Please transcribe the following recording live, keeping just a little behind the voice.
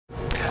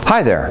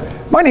Hi there,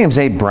 my name is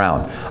Abe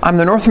Brown. I'm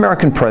the North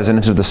American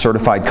President of the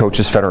Certified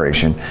Coaches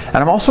Federation, and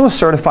I'm also a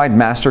Certified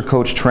Master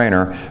Coach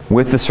Trainer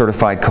with the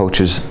Certified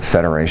Coaches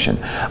Federation.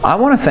 I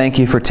want to thank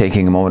you for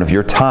taking a moment of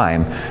your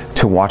time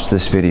to watch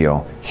this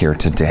video here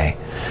today.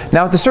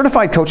 Now, at the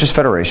Certified Coaches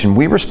Federation,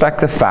 we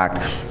respect the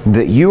fact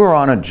that you are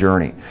on a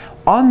journey.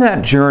 On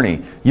that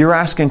journey, you're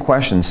asking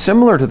questions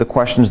similar to the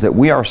questions that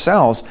we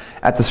ourselves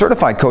at the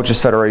Certified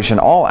Coaches Federation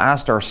all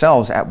asked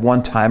ourselves at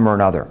one time or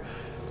another.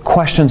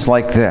 Questions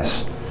like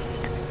this: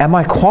 am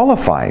I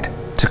qualified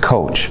to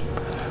coach?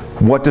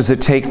 What does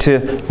it take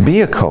to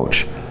be a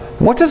coach?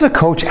 What does a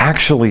coach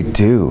actually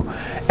do?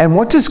 And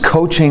what does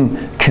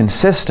coaching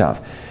consist of?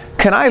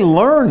 Can I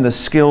learn the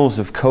skills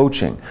of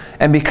coaching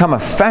and become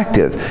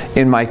effective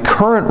in my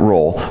current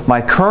role,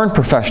 my current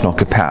professional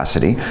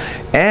capacity?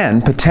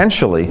 And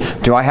potentially,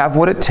 do I have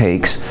what it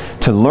takes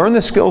to learn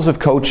the skills of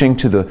coaching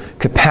to the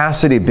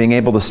capacity of being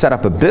able to set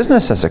up a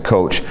business as a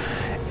coach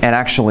and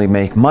actually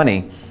make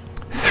money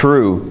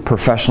through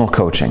professional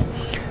coaching?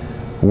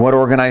 What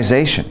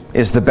organization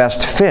is the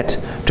best fit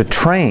to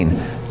train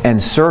and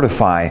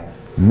certify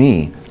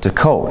me to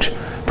coach?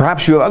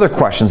 Perhaps you have other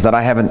questions that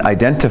I haven't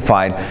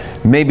identified.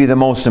 Maybe the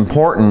most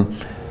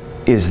important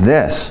is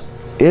this: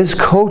 is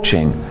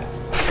coaching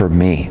for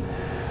me?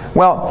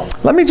 Well,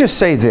 let me just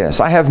say this.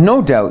 I have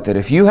no doubt that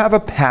if you have a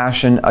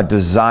passion, a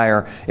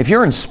desire, if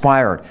you're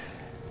inspired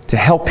to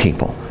help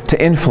people,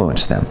 to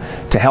influence them,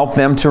 to help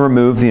them to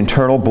remove the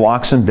internal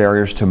blocks and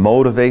barriers, to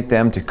motivate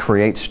them to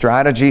create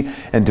strategy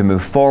and to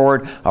move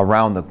forward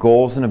around the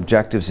goals and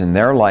objectives in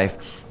their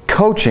life,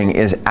 coaching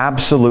is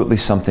absolutely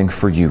something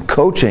for you.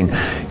 Coaching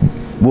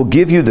will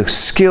give you the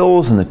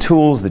skills and the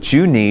tools that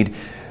you need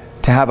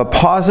to have a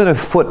positive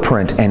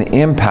footprint and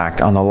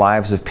impact on the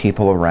lives of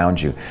people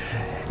around you.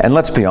 And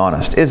let's be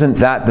honest, isn't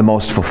that the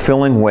most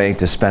fulfilling way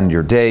to spend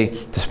your day,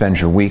 to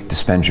spend your week, to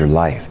spend your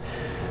life?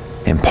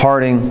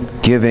 Imparting,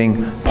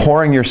 giving,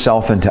 pouring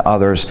yourself into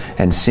others,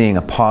 and seeing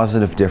a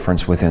positive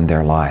difference within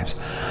their lives.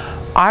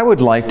 I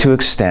would like to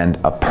extend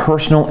a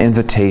personal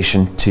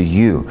invitation to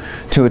you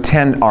to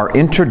attend our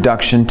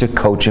Introduction to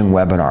Coaching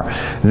webinar.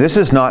 This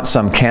is not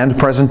some canned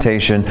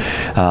presentation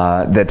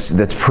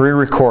that's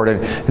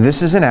pre-recorded.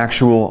 This is an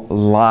actual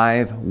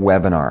live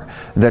webinar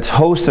that's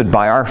hosted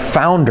by our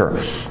founder,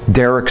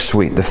 Derek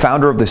Sweet, the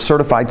founder of the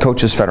Certified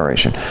Coaches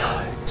Federation.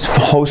 It's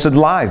hosted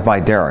live by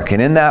Derek,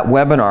 and in that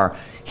webinar,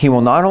 he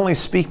will not only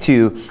speak to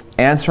you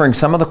answering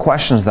some of the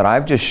questions that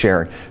I've just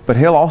shared, but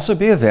he'll also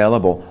be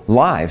available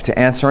live to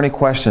answer any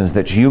questions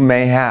that you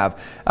may have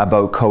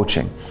about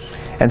coaching.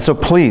 And so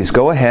please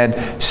go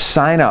ahead,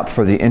 sign up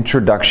for the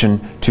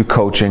Introduction to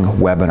Coaching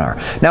webinar.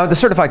 Now, at the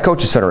Certified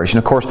Coaches Federation,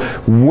 of course,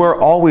 we're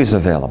always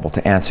available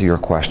to answer your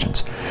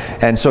questions.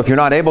 And so if you're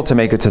not able to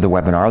make it to the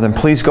webinar, then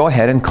please go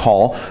ahead and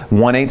call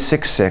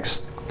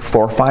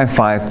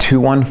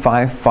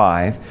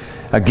 1-866-455-2155.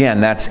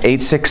 Again, that's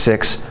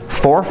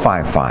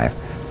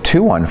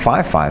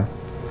 866-455-2155.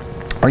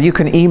 Or you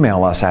can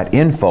email us at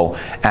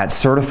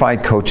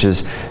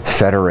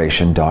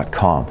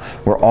info@certifiedcoachesfederation.com.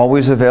 We're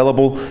always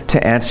available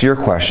to answer your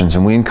questions,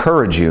 and we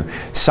encourage you,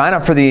 sign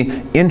up for the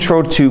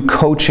Intro to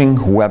Coaching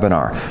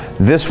webinar.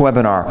 This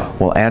webinar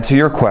will answer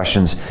your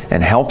questions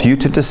and help you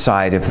to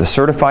decide if the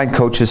Certified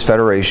Coaches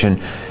Federation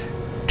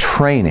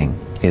training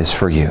is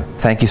for you.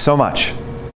 Thank you so much.